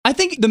I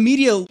think the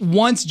media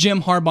wants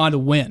Jim Harbaugh to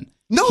win.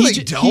 No, they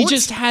don't. He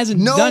just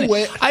hasn't done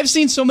it. I've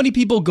seen so many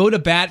people go to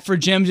bat for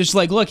Jim, just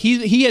like, look,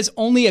 he has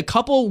only a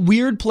couple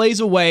weird plays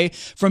away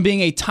from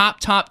being a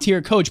top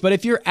tier coach. But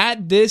if you're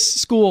at this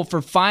school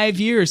for 5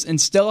 years and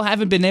still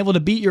haven't been able to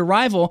beat your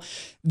rival,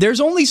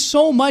 there's only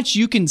so much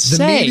you can say.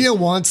 The media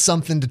wants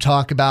something to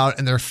talk about,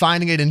 and they're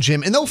finding it in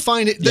Jim, and they'll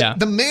find it.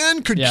 The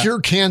man could cure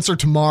cancer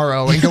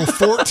tomorrow and go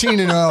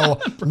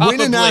 14-0,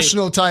 win a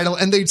national title,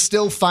 and they'd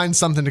still find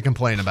something to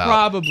complain about.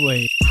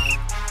 Probably.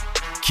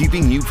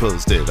 Keeping you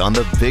posted on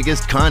the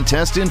biggest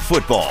contest in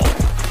football.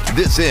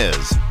 This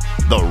is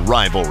The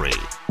Rivalry,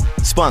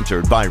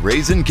 sponsored by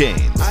Raising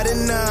Cane's. I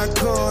did not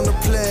come to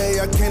play,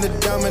 I came to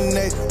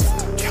dominate.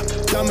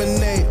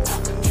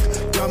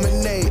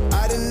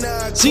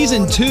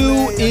 Season 2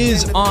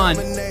 is on.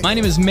 My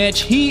name is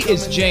Mitch. He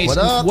is Jace. What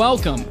up?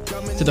 Welcome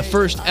to the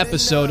first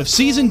episode of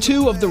Season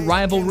 2 of the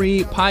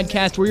Rivalry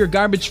Podcast. We're your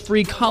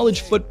garbage-free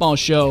college football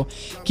show,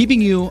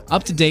 keeping you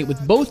up to date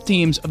with both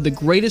teams of the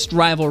greatest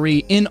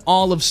rivalry in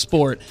all of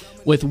sport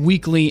with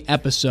weekly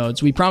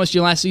episodes. We promised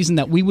you last season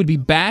that we would be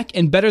back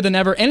and better than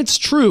ever, and it's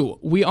true.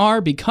 We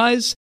are,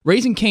 because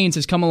Raising Cane's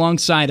has come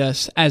alongside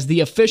us as the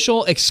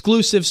official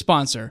exclusive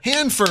sponsor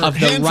of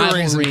the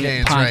Rivalry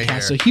Podcast.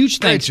 Right, so huge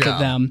thanks to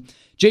them.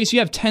 Jace, you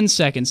have 10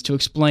 seconds to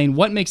explain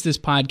what makes this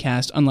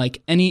podcast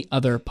unlike any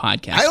other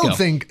podcast. I don't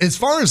think, as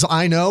far as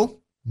I know,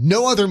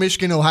 no other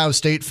Michigan-Ohio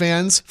State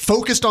fans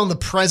focused on the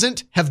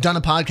present have done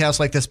a podcast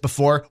like this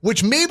before,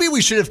 which maybe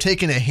we should have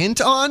taken a hint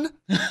on.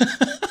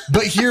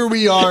 But here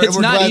we are, and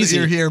we're glad that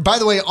you're here. By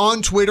the way,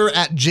 on Twitter,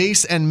 at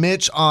Jace and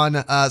Mitch, on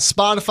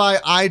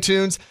Spotify,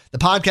 iTunes, the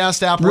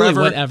podcast app, really,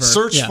 wherever.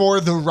 Search for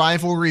The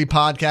Rivalry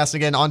Podcast.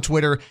 Again, on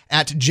Twitter,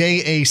 at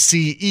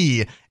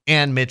JACE.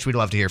 And Mitch, we'd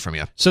love to hear from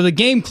you. So the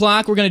game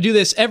clock, we're going to do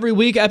this every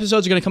week.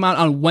 Episodes are going to come out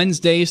on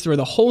Wednesdays through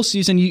the whole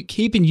season,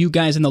 keeping you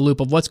guys in the loop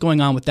of what's going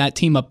on with that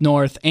team up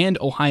north and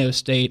Ohio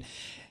State.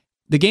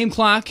 The game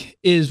clock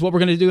is what we're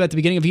going to do at the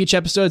beginning of each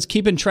episode. It's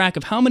keeping track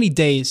of how many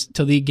days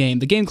till the game.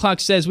 The game clock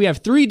says we have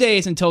 3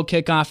 days until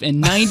kickoff and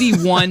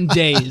 91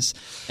 days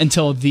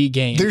until the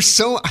game. There's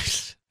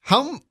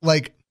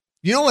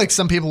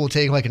some people will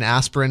take like an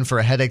aspirin for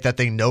a headache that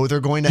they know they're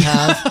going to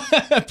have.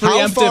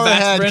 How far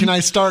ahead can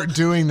I start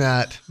doing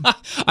that?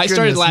 I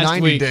started last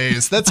 90 week.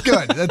 days. That's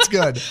good. That's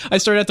good. I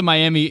started at the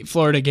Miami,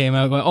 Florida game.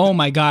 I was going, oh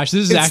my gosh,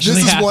 this is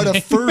happening. What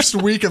a first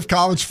week of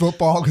college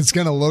football is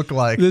going to look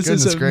like. This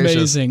Goodness is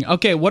amazing. Gracious.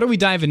 Okay, what are we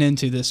diving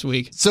into this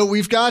week? So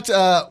we've got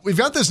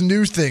this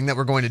new thing that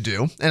we're going to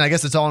do, and I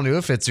guess it's all new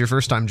if it's your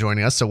first time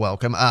joining us, so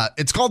welcome.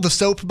 It's called the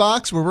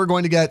Soapbox, where we're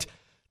going to get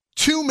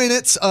 2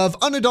 minutes of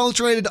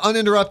unadulterated,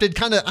 uninterrupted,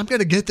 kind of, I'm going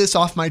to get this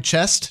off my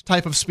chest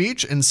type of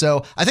speech. And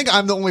so I think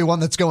I'm the only one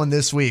that's going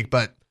this week,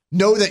 but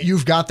know that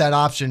you've got that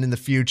option in the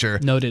future.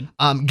 Noted.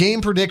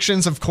 Game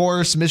predictions, of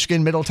course,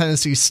 Michigan, Middle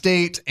Tennessee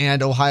State,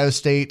 and Ohio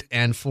State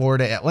and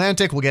Florida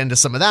Atlantic. We'll get into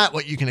some of that,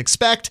 what you can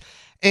expect.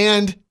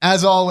 And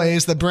as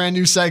always, the brand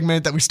new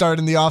segment that we started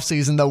in the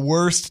offseason, the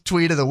worst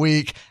tweet of the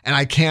week. And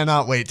I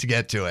cannot wait to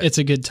get to it. It's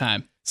a good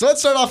time. So let's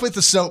start off with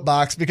the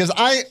soapbox, because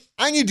I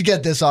need to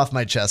get this off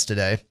my chest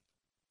today.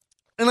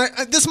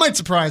 And this might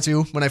surprise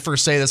you when I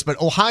first say this,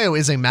 but Ohio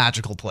is a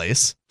magical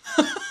place.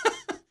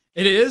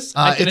 It is.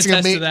 I can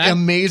attest to that.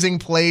 Amazing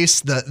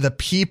place. The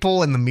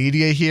people and the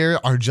media here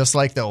are just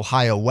like the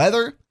Ohio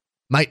weather.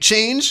 Might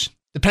change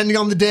depending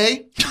on the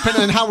day,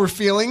 depending on how we're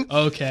feeling.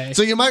 Okay.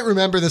 So you might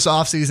remember this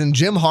offseason,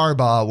 Jim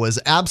Harbaugh was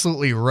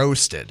absolutely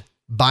roasted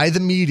by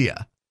the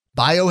media,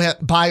 by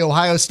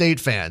Ohio State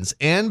fans,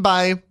 and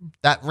by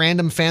that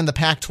random fan the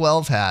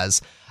Pac-12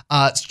 has.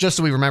 It's just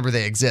so we remember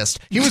they exist.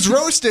 He was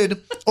roasted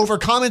over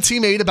comments he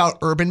made about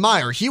Urban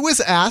Meyer. He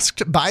was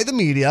asked by the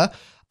media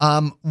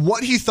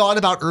what he thought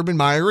about Urban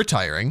Meyer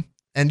retiring.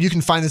 And you can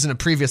find this in a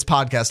previous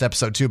podcast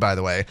episode too, by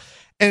the way.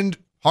 And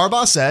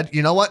Harbaugh said,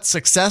 you know what?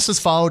 Success has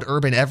followed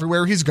Urban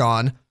everywhere he's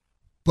gone,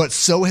 but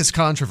so has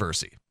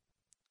controversy.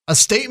 A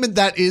statement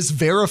that is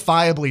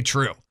verifiably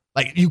true.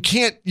 Like you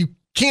can't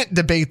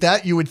debate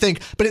that, you would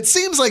think, but it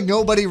seems like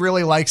nobody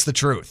really likes the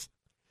truth.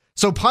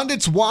 So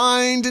pundits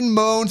whined and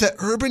moaned that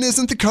Urban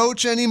isn't the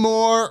coach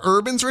anymore.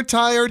 Urban's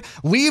retired.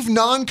 Leave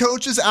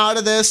non-coaches out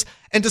of this.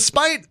 And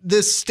despite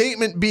this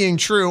statement being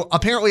true,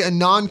 apparently a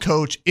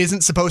non-coach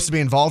isn't supposed to be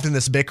involved in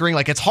this bickering.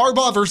 Like it's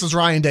Harbaugh versus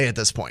Ryan Day at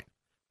this point.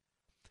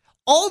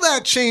 All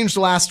that changed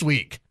last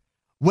week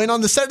when on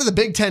the set of the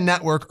Big Ten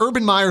Network,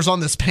 Urban Meyer's on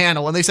this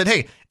panel and they said,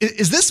 hey,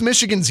 is this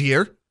Michigan's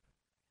year?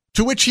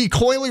 To which he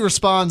coyly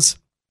responds,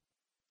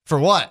 for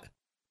what?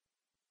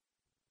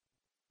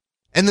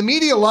 And the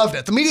media loved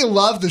it. The media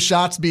loved the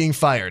shots being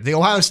fired. The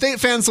Ohio State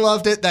fans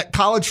loved it. That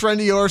college friend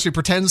of yours who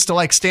pretends to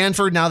like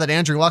Stanford now that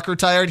Andrew Luck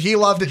retired, he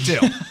loved it too.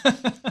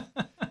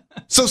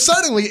 So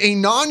suddenly a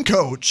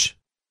non-coach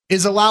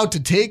is allowed to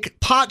take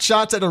pot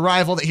shots at a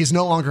rival that he's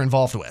no longer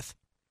involved with.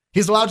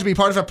 He's allowed to be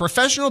part of a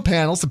professional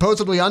panel,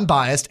 supposedly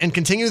unbiased, and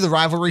continue the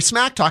rivalry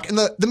smack talk. And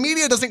the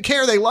media doesn't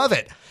care. They love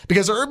it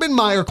because Urban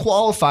Meyer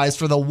qualifies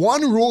for the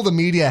one rule the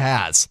media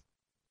has.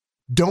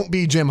 Don't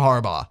be Jim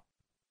Harbaugh.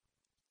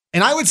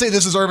 And I would say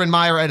this is Urban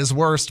Meyer at his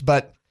worst,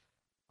 but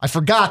I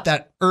forgot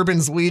that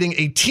Urban's leading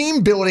a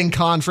team building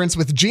conference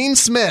with Gene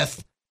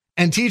Smith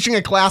and teaching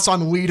a class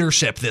on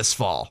leadership this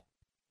fall.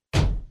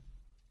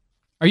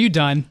 Are you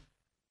done?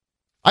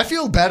 I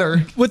feel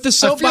better. With the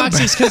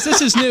soapboxes, because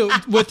this is new.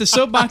 With the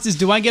soapboxes,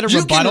 do I get a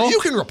rebuttal? You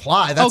can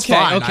reply. That's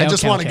fine. I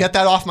just want to get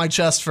that off my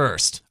chest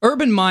first.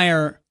 Urban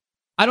Meyer,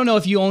 I don't know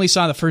if you only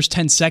saw the first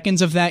 10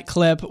 seconds of that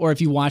clip or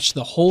if you watched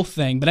the whole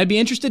thing, but I'd be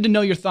interested to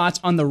know your thoughts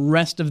on the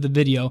rest of the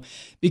video,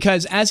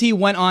 because as he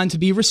went on to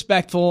be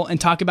respectful and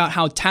talk about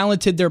how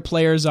talented their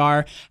players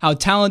are, how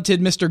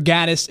talented Mr.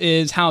 Gaddis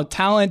is, how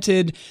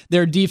talented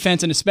their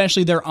defense and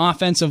especially their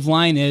offensive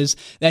line is,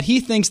 that he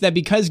thinks that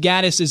because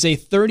Gaddis is a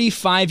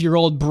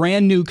 35-year-old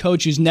brand new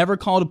coach who's never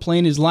called a play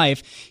in his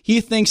life, he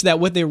thinks that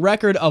with a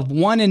record of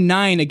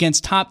 1-9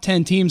 against top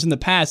 10 teams in the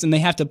past, and they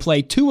have to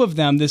play 2 of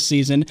them this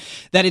season,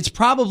 that it's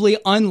probably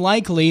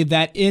unlikely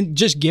that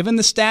just given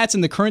the stats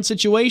and the current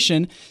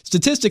situation,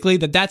 statistically,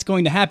 that's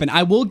going to happen.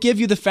 I will give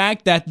you the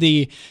fact that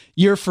the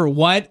year for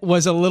what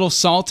was a little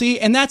salty,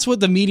 and that's what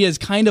the media is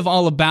kind of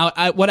all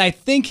about. What I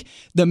think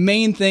the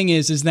main thing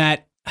is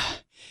that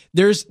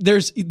there's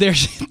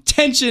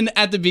tension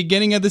at the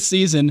beginning of the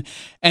season,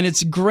 and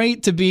it's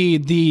great to be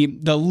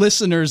the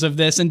listeners of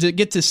this and to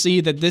get to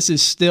see that this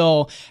is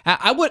still.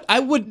 I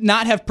would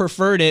not have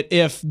preferred it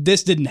if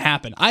this didn't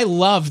happen. I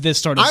love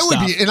this sort of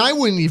stuff. I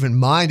wouldn't even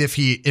mind if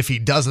he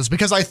does this,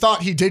 because I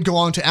thought he did go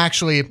on to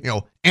actually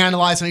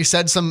analyze, and he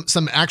said some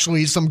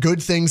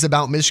good things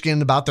about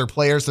Michigan, about their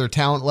players, their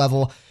talent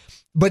level.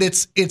 But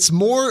it's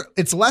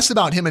less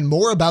about him and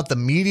more about the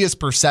media's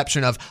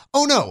perception of,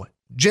 oh no,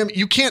 Jim,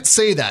 you can't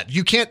say that.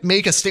 You can't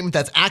make a statement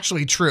that's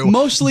actually true.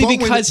 Mostly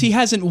because he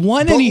hasn't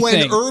won anything.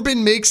 But when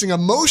Urban makes an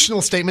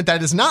emotional statement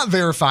that is not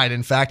verified,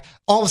 in fact,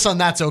 all of a sudden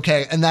that's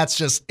okay. And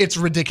it's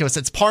ridiculous.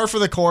 It's par for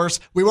the course.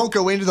 We won't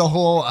go into the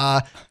whole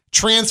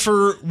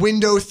transfer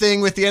window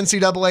thing with the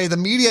NCAA. The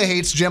media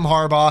hates Jim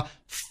Harbaugh.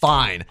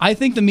 Fine. I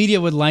think the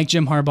media would like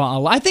Jim Harbaugh a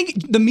lot. I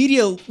think the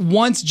media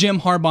wants Jim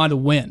Harbaugh to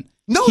win.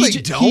 No, they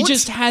don't. He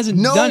just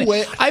hasn't done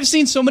it. I've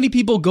seen so many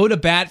people go to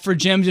bat for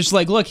Jim, just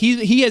like, look,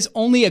 he is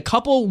only a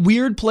couple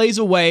weird plays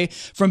away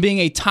from being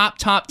a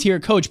top tier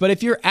coach. But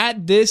if you're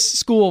at this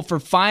school for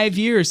 5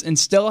 years and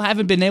still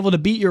haven't been able to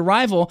beat your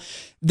rival,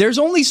 there's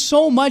only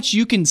so much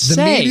you can say.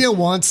 The media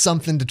wants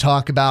something to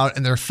talk about,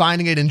 and they're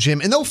finding it in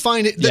Jim, and they'll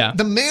find it.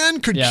 The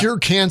man could cure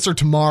cancer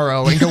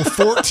tomorrow and go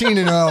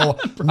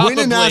 14-0, win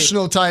a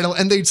national title,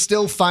 and they'd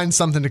still find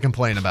something to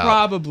complain about.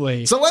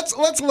 Probably. So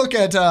let's look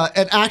at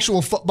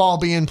actual football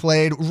being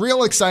played.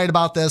 Real excited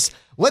about this.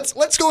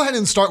 Let's go ahead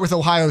and start with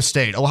Ohio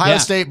State. Ohio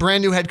State,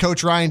 brand new head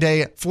coach Ryan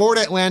Day.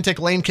 Florida Atlantic,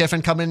 Lane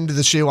Kiffin coming into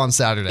the shoe on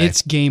Saturday.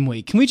 It's game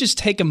week. Can we just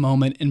take a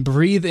moment and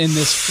breathe in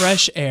this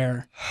fresh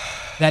air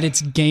that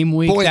it's game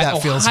week? Boy,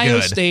 that feels good. Ohio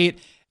State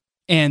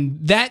and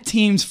that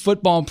team's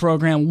football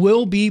program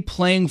will be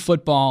playing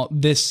football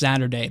this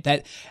Saturday.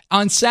 That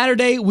on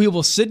Saturday, we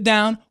will sit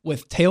down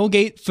with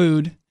tailgate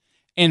food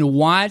and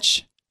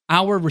watch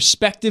our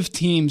respective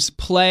teams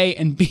play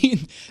and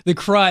beat the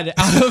crud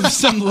out of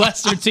some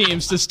lesser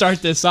teams to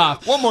start this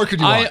off. What more could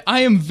you want?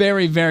 I am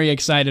very, very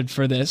excited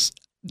for this.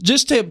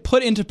 Just to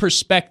put into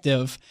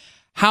perspective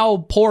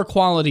how poor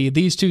quality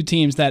these two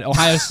teams that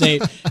Ohio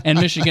State and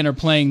Michigan are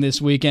playing this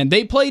weekend.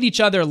 They played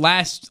each other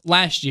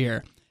last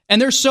year,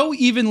 and they're so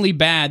evenly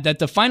bad that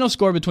the final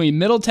score between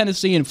Middle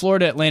Tennessee and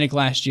Florida Atlantic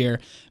last year,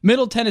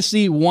 Middle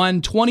Tennessee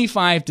won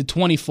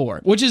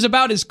 25-24, which is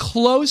about as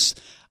close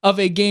of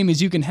a game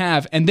as you can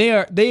have, and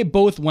they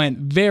both went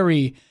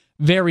very,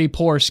 very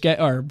poor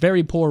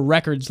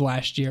records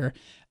last year.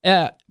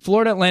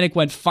 Florida Atlantic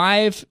went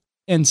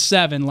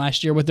 5-7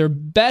 last year, with their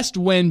best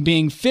win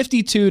being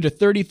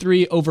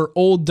 52-33 over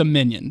Old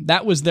Dominion.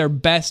 That was their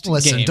best game.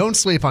 Listen, don't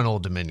sleep on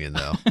Old Dominion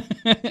though.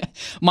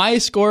 My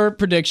score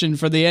prediction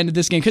for the end of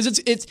this game, because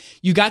it's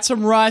you got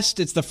some rust.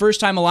 It's the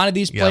first time a lot of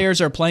these players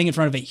are playing in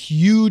front of a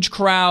huge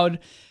crowd.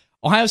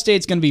 Ohio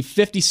State's going to be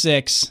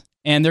 56.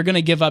 And they're going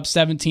to give up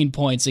 17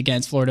 points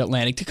against Florida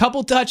Atlantic. A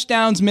couple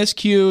touchdowns,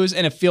 miscues,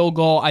 and a field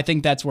goal. I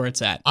think that's where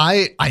it's at.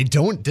 I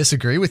don't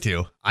disagree with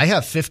you. I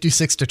have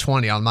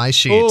 56-20 on my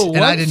sheet. Oh,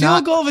 what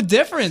field goal of a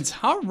difference.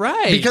 All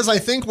right. Because I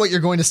think what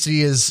you're going to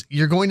see is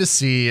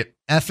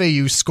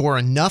FAU score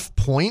enough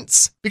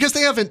points, because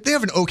they have an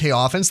okay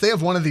offense. They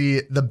have one of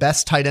the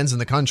best tight ends in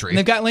the country. And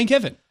they've got Lane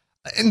Kiffin.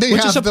 And they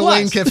have the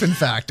Lane Kiffin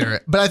factor.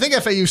 But I think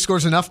FAU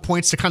scores enough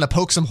points to kind of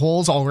poke some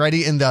holes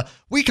already in the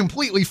we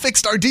completely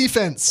fixed our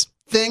defense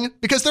thing,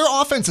 because their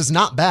offense is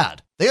not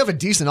bad. They have a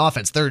decent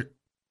offense. Their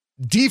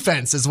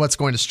defense is what's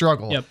going to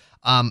struggle. Yep.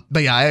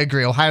 But yeah, I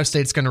agree. Ohio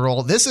State's going to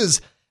roll. This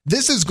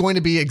is going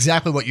to be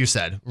exactly what you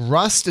said.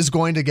 Rust is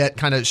going to get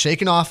kind of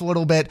shaken off a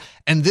little bit.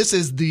 And this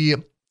is the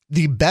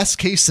best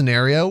case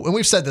scenario. And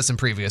we've said this in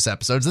previous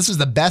episodes. This is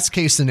the best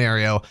case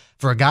scenario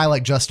for a guy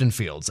like Justin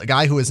Fields, a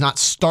guy who has not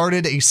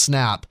started a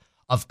snap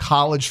of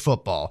college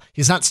football.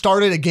 He's not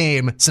started a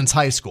game since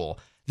high school.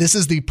 This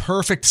is the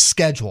perfect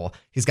schedule.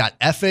 He's got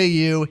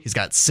FAU, he's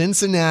got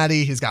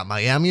Cincinnati, he's got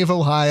Miami of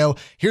Ohio.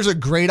 Here's a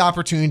great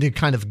opportunity to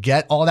kind of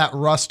get all that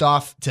rust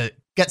off, to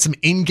get some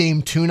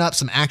in-game tune-up,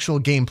 some actual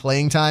game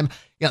playing time.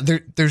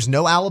 There's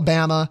no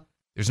Alabama.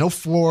 There's no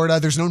Florida.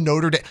 There's no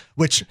Notre Dame,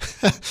 which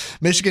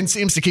Michigan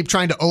seems to keep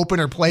trying to open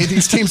or play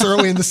these teams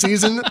early in the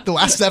season. The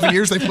last 7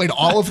 years, they played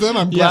all of them.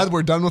 I'm glad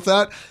we're done with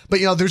that. But,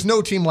 there's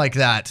no team like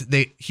that.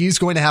 He's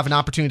going to have an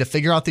opportunity to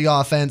figure out the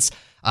offense.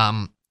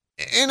 And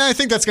I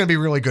think that's going to be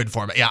really good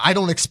for him. But I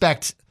don't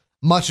expect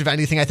much of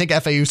anything. I think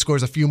FAU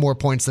scores a few more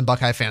points than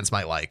Buckeye fans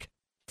might like.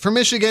 For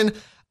Michigan,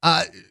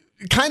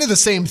 kind of the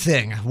same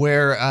thing,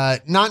 where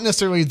not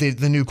necessarily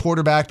the new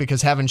quarterback,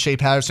 because having Shea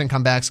Patterson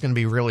come back is going to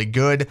be really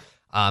good.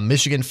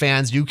 Michigan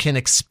fans, you can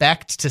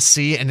expect to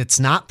see, and it's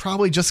not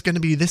probably just going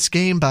to be this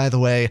game, by the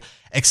way,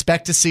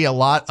 expect to see a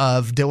lot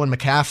of Dylan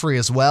McCaffrey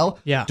as well.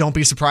 Yeah. Don't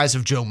be surprised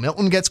if Joe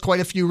Milton gets quite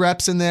a few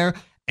reps in there,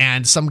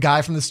 and some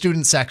guy from the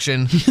student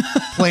section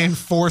playing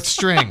fourth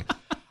string.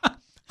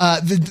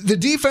 The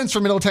defense for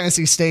Middle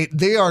Tennessee State,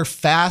 they are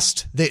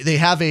fast. They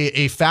have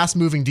a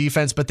fast-moving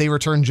defense, but they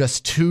return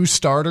just 2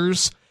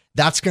 starters.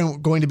 That's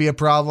going to be a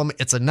problem.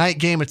 It's a night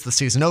game. It's the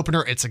season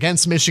opener. It's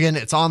against Michigan.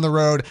 It's on the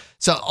road.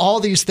 So all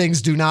these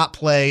things do not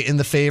play in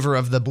the favor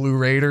of the Blue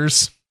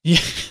Raiders,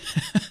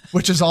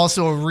 which is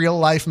also a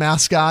real-life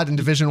mascot in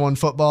Division I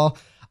football.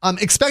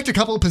 Expect a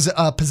couple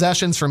of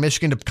possessions for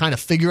Michigan to kind of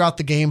figure out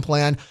the game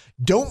plan.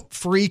 Don't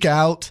freak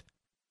out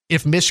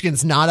if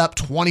Michigan's not up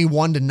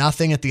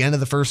 21-0 at the end of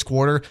the first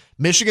quarter.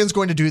 Michigan's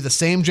going to do the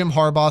same Jim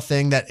Harbaugh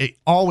thing that it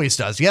always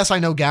does. Yes, I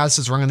know Gaz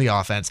is running the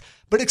offense,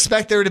 but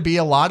expect there to be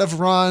a lot of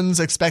runs.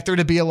 Expect there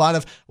to be a lot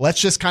of, we're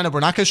not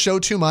going to show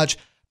too much,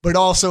 but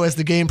also as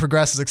the game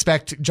progresses,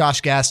 expect Josh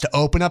Gaz to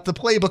open up the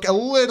playbook a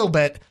little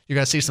bit. You're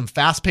going to see some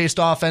fast-paced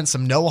offense,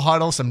 some no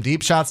huddle, some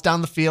deep shots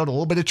down the field, a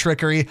little bit of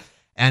trickery.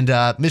 And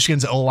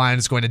Michigan's O-line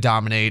is going to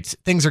dominate.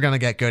 Things are going to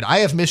get good. I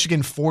have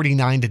Michigan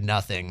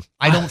 49-0.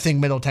 I don't think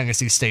Middle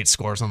Tennessee State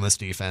scores on this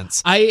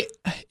defense.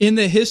 In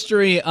the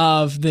history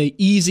of the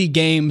easy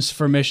games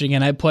for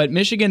Michigan, I put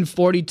Michigan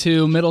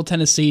 42, Middle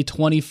Tennessee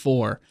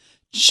 24.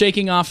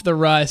 Shaking off the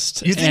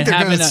rust. You think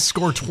they're going to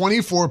score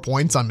 24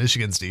 points on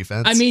Michigan's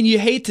defense? I mean, you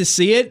hate to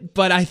see it,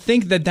 but I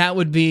think that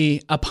would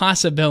be a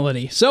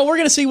possibility. So we're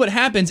going to see what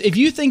happens. If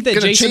you think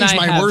that Jason and I change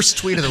my worst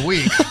tweet of the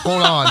week.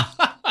 Hold on.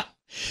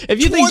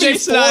 If you think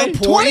Jason and I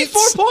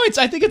 24 points,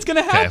 I think it's going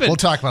to happen. Okay, we'll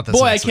talk about this.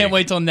 Boy, next I can't week.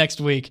 wait till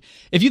next week.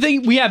 If you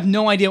think we have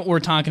no idea what we're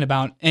talking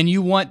about and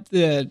you want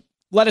to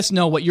let us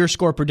know what your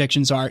score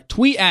predictions are,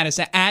 tweet at us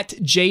at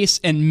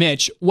Jace and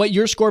Mitch what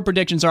your score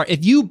predictions are.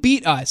 If you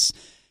beat us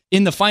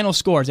in the final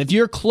scores, if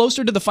you're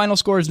closer to the final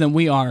scores than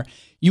we are,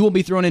 you will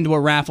be thrown into a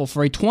raffle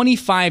for a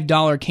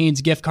 $25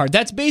 Cane's gift card.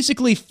 That's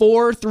basically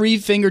 4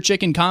 3-finger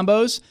chicken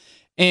combos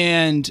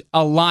and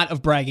a lot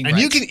of bragging rights.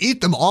 And you can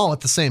eat them all at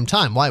the same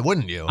time. Why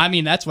wouldn't you? I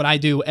mean, that's what I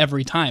do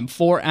every time.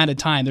 4 at a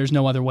time. There's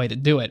no other way to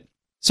do it.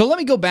 So let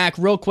me go back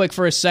real quick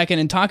for a second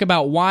and talk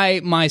about why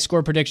my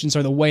score predictions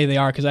are the way they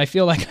are, because I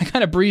feel like I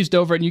kind of breezed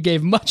over it and you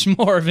gave much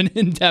more of an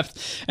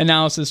in-depth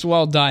analysis.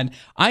 Well done.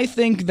 I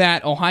think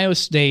that Ohio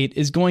State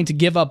is going to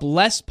give up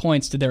less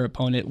points to their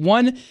opponent.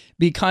 One,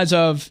 because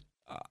of,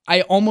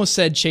 I almost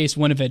said Chase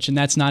Winovich, and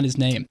that's not his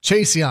name.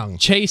 Chase Young.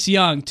 Chase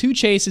Young. 2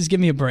 Chases,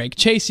 give me a break.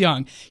 Chase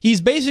Young. He's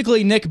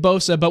basically Nick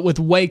Bosa, but with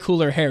way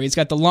cooler hair. He's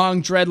got the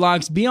long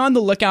dreadlocks. Be on the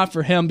lookout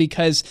for him,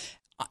 because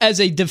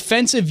as a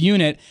defensive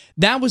unit,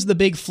 that was the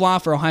big flaw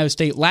for Ohio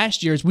State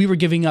last year, is we were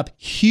giving up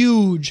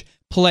huge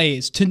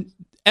plays to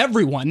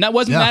everyone. That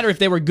wasn't matter if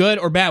they were good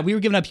or bad. We were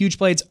giving up huge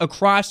plays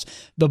across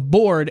the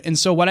board. And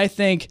so what I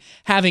think,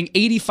 having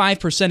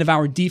 85% of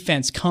our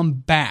defense come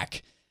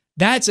back,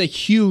 that's a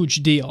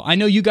huge deal. I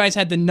know you guys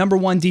had the number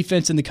 1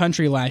 defense in the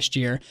country last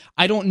year.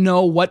 I don't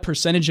know what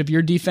percentage of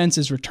your defense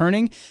is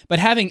returning, but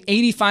having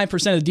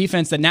 85% of the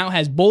defense that now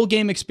has bowl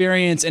game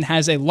experience and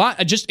has a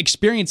lot of just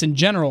experience in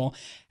general,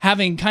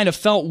 having kind of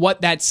felt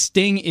what that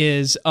sting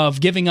is of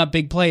giving up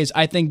big plays,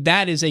 I think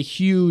that is a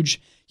huge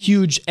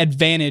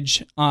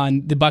advantage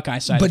on the Buckeye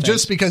side. But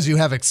just because you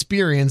have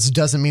experience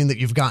doesn't mean that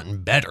you've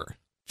gotten better.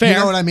 Fair. You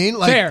know what I mean?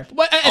 Fair.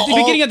 Well, at the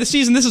beginning of the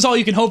season, this is all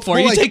you can hope for.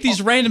 You take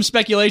these random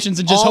speculations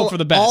and just hope for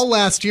the best. All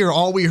last year,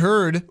 all we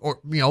heard, or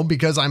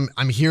because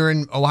I'm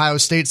hearing Ohio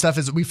State stuff,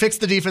 is we fixed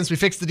the defense, we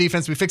fixed the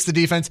defense, we fixed the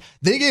defense.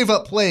 They gave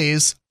up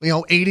plays,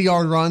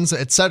 80-yard runs,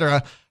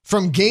 etc.,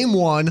 from game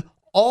 1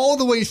 all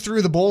the way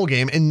through the bowl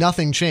game, and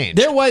nothing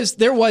changed. There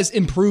was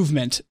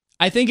improvement.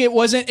 I think it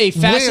wasn't a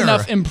fast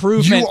enough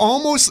improvement.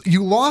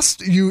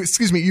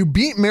 You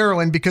beat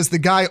Maryland because the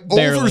guy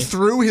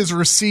overthrew his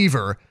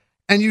receiver,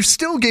 and you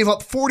still gave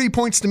up 40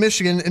 points to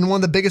Michigan in one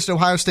of the biggest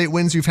Ohio State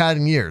wins you've had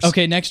in years.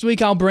 Okay, next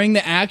week I'll bring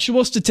the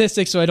actual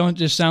statistics so I don't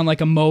just sound like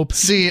a mope.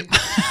 See,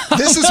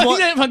 this is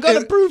what I'm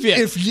going to prove you.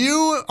 If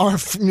you are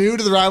new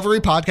to the Rivalry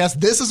Podcast,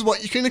 this is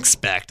what you can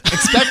expect.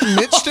 Expect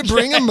Mitch to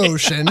bring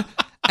emotion,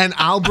 and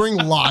I'll bring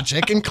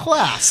logic and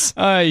class.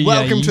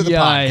 Welcome to the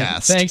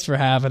podcast. Thanks for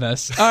having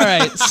us. All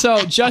right,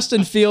 so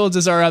Justin Fields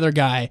is our other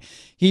guy.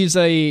 He's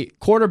a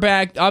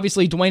quarterback.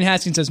 Obviously, Dwayne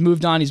Haskins has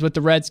moved on. He's with the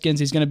Redskins.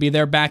 He's going to be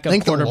their backup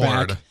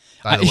quarterback.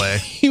 by the way.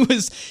 He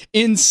was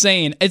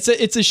insane. It's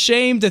a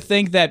shame to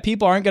think that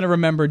people aren't going to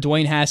remember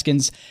Dwayne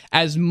Haskins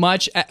as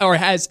much or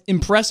as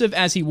impressive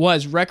as he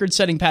was,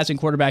 record-setting passing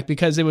quarterback,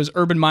 because it was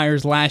Urban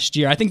Meyer's last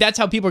year. I think that's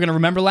how people are going to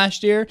remember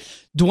last year.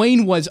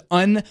 Dwayne was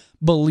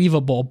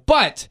unbelievable.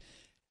 But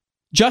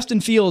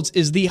Justin Fields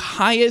is the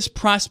highest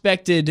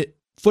prospected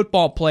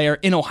football player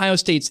in Ohio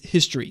State's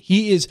history.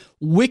 He is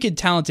wicked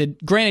talented.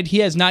 Granted, he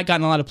has not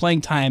gotten a lot of playing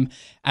time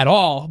at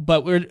all,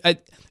 but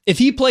if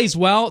he plays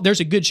well, there's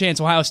a good chance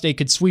Ohio State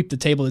could sweep the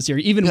table this year,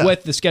 even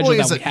with the schedule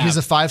that we have. He's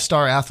a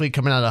 5-star athlete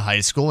coming out of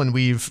high school, and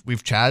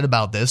we've chatted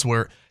about this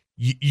where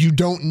you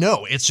don't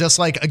know. It's just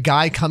like a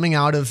guy coming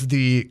out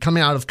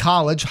of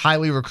college,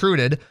 highly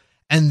recruited,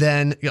 and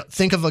then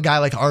think of a guy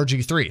like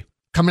RG3.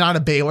 Coming out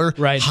of Baylor,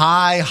 right?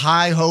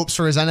 High hopes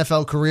for his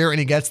NFL career, and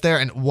he gets there,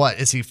 and what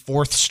is he,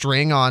 fourth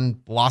string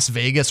on Las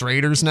Vegas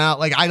Raiders now?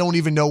 Like, I don't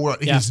even know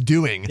what he's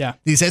doing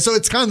these days. So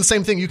it's kind of the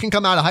same thing. You can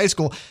come out of high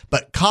school,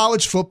 but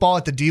college football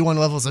at the D1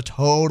 level is a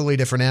totally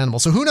different animal.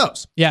 So who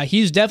knows? Yeah,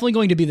 he's definitely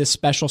going to be the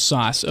special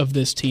sauce of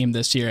this team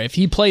this year. If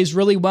he plays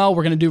really well,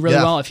 we're going to do really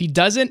well. If he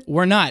doesn't,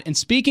 we're not. And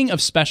speaking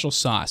of special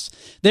sauce,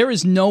 there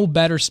is no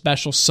better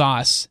special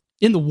sauce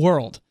in the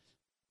world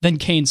than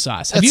Cane's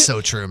sauce. That's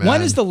so true, man.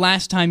 When is the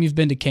last time you've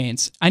been to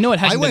Cane's? I know it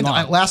hasn't been long.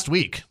 I went last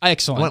week.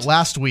 Excellent. I went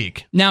last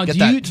week. Now, do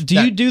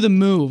you do the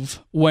move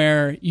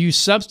where you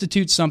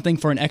substitute something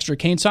for an extra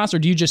Cane sauce, or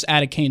do you just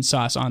add a Cane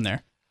sauce on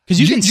there? Because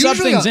you can sub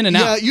things in and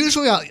out. Yeah,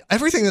 usually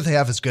everything that they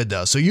have is good,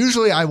 though. So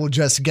usually I will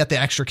just get the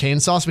extra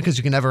Cane sauce because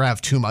you can never have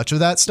too much of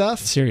that stuff.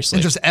 Seriously.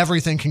 And just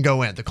everything can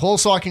go in. The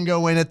coleslaw can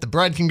go in it. The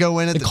bread can go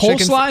in it. The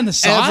coleslaw and the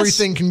sauce?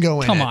 Everything can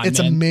go in it. Come on, It's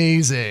man.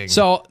 amazing.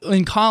 So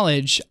in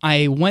college,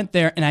 I went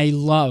there and I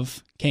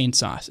love Cane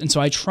sauce. And so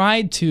I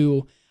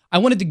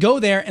wanted to go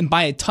there and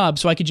buy a tub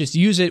so I could just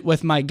use it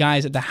with my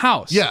guys at the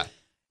house. Yeah.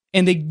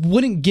 And they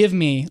wouldn't give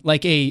me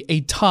like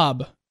a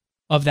tub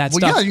of that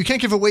stuff. Well, yeah, you can't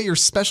give away your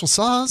special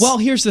sauce. Well,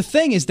 here's the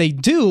thing is they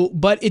do,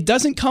 but it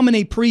doesn't come in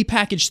a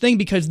prepackaged thing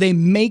because they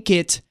make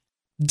it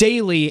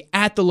daily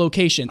at the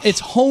location. It's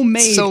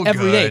homemade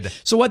every day.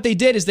 So what they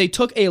did is they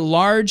took a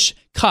large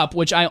cup,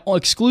 which I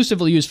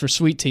exclusively use for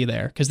sweet tea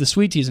there because the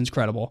sweet tea is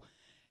incredible,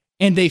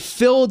 and they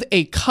filled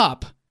a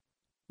cup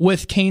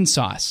with Cane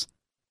sauce.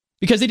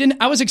 Because they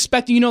didn't, I was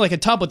expecting, like a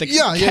tub with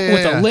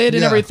a lid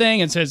and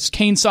everything, and says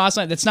Cane sauce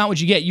on it. That's not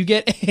what you get. You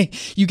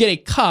get a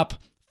cup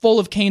full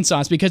of Cane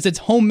sauce because it's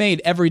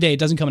homemade every day. It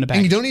doesn't come in a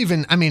package. And you don't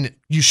even,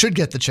 you should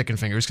get the chicken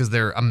fingers because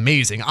they're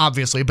amazing,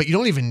 obviously, but you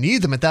don't even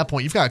need them at that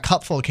point. You've got a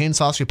cup full of Cane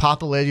sauce, you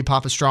pop a lid, you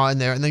pop a straw in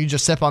there, and then you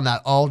just sip on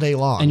that all day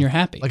long. And you're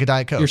happy. Like a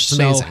Diet Coke. You're it's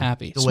so amazing.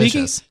 happy.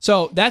 Delicious.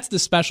 So that's the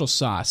special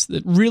sauce,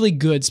 the really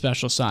good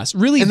special sauce.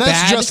 Really and bad. And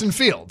that's Justin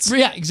Fields.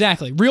 Yeah,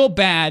 exactly. Real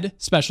bad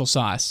special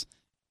sauce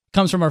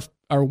comes from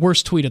our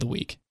worst tweet of the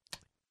week.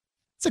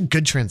 It's a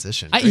good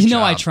transition.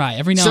 I try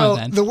every now and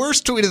then. So the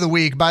worst tweet of the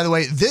week, by the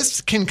way,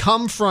 this can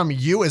come from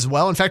you as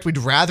well. In fact, we'd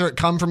rather it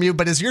come from you.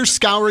 But as you're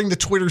scouring the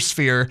Twitter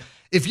sphere,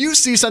 if you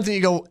see something,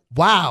 you go,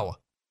 wow,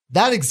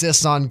 that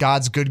exists on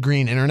God's good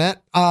green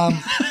internet.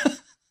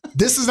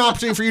 This is an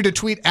opportunity for you to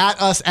tweet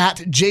at us at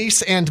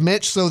Jace and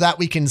Mitch so that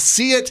we can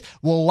see it.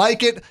 We'll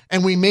like it.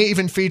 And we may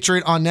even feature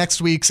it on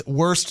next week's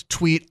worst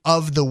tweet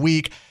of the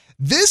week.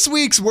 This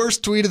week's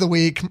worst tweet of the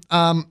week.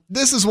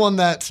 This is one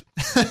that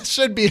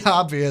should be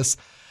obvious.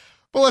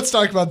 But let's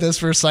talk about this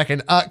for a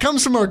second.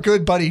 Comes from our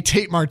good buddy,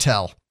 Tate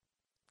Martell.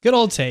 Good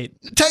old Tate.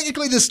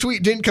 Technically, this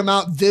tweet didn't come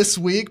out this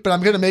week, but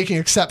I'm going to make an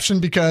exception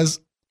because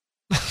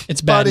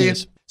it's bad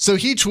news. So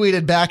he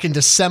tweeted back in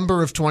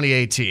December of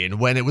 2018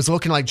 when it was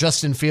looking like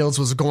Justin Fields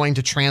was going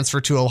to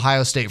transfer to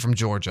Ohio State from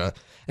Georgia.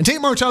 And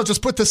Tate Martell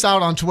just put this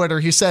out on Twitter.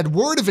 He said,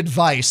 word of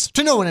advice,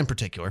 to no one in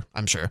particular,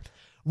 I'm sure.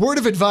 Word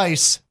of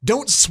advice,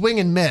 don't swing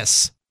and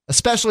miss,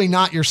 especially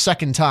not your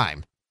second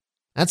time.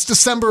 That's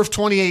December of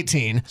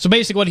 2018. So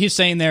basically what he's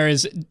saying there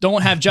is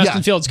don't have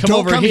Justin Fields come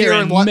over here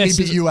and let me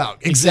beat you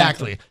out.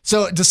 Exactly.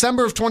 So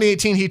December of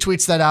 2018, he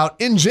tweets that out.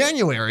 In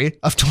January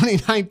of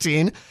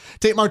 2019,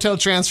 Tate Martell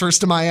transfers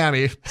to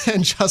Miami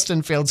and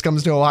Justin Fields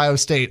comes to Ohio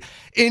State.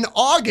 In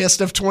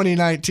August of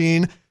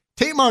 2019,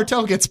 Tate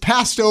Martell gets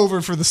passed over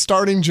for the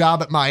starting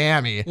job at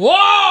Miami.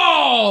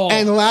 Whoa!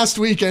 And last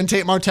weekend,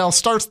 Tate Martell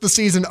starts the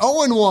season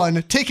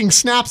 0-1, taking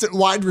snaps at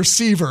wide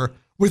receiver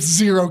with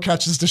 0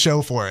 catches to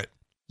show for it.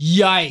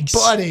 Yikes.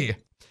 Buddy,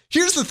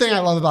 here's the thing I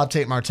love about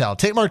Tate Martell.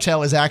 Tate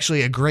Martell is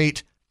actually a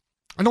great,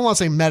 I don't want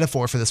to say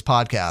metaphor for this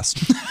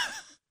podcast,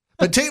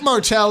 but Tate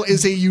Martell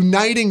is a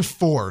uniting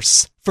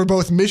force for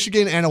both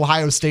Michigan and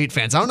Ohio State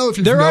fans. I don't know if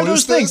you've noticed There are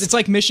those things. this. It's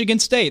like Michigan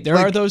State. There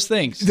are those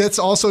things. That's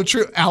also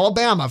true.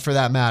 Alabama, for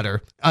that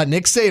matter.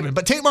 Nick Saban.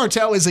 But Tate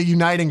Martell is a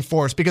uniting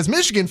force because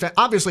Michigan,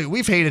 obviously,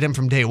 we've hated him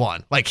from day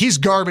one. Like, he's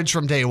garbage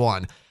from day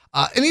one.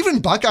 And even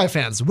Buckeye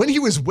fans, when he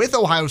was with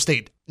Ohio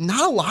State,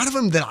 not a lot of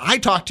them that I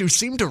talked to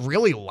seemed to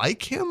really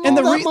like him. And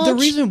the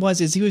reason was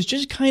he was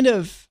just kind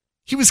of...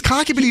 He was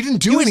cocky, but he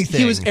didn't do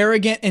anything. He was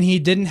arrogant, and he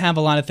didn't have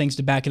a lot of things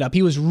to back it up.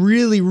 He was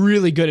really,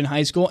 really good in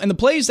high school. And the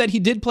plays that he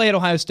did play at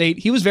Ohio State,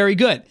 he was very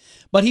good.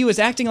 but he was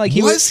acting like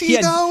he was. He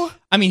though?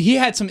 I mean, he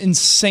had some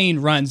insane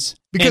runs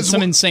and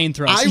some insane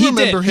throws. I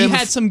remember him. He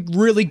had some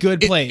really good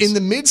plays. In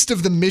the midst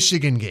of the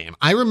Michigan game,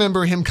 I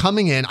remember him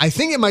coming in. I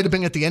think it might have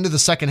been at the end of the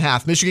second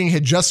half. Michigan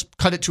had just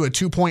cut it to a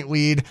 2-point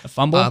lead. A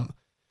fumble?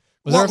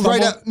 Was there a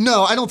fumble?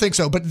 No, I don't think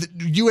so. But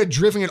you had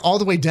driven it all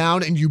the way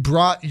down, and you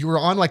were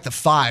on like the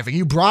 5,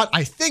 and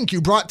I think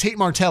you brought Tate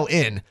Martell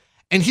in.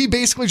 And he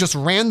basically just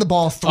ran the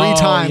ball 3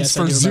 times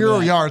for 0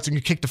 yards, and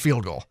you kicked a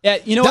field goal. Yeah,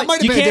 you know that what?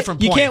 Might have been a different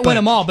point. You can't win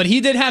them all, but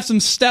he did have some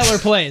stellar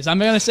plays. I'm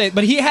going to say,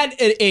 but he had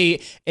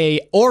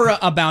a aura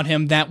about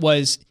him that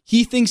was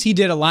he thinks he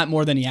did a lot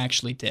more than he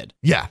actually did.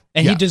 Yeah,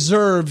 and he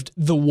deserved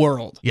the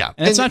world. Yeah,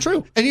 and that's not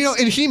true. And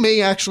and he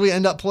may actually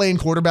end up playing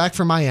quarterback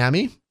for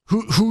Miami.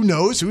 Who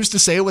knows? Who's to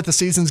say what the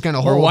season's going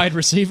to hold? Or wide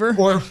receiver,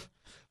 or.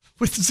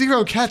 With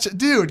 0 catch,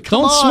 dude,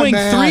 come on, Don't swing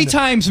man. 3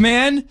 times,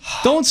 man.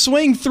 Don't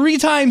swing 3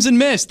 times and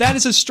miss. That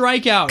is a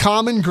strikeout.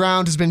 Common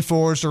ground has been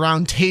forged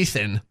around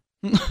Tathan,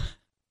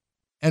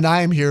 and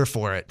I am here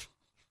for it.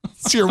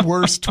 It's your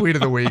worst tweet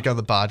of the week on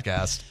the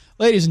podcast.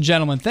 Ladies and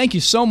gentlemen, thank you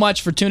so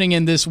much for tuning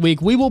in this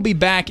week. We will be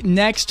back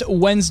next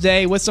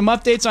Wednesday with some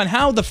updates on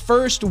how the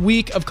first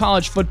week of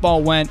college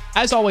football went.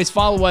 As always,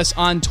 follow us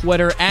on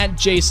Twitter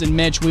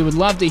 @JasonMitch. We would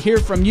love to hear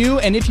from you.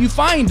 And if you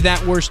find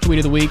that worst tweet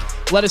of the week,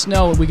 let us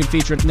know and we can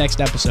feature it in the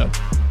next episode.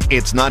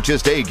 It's not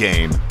just a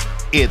game,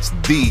 it's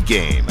the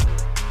game.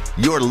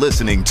 You're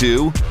listening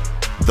to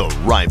The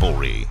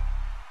Rivalry.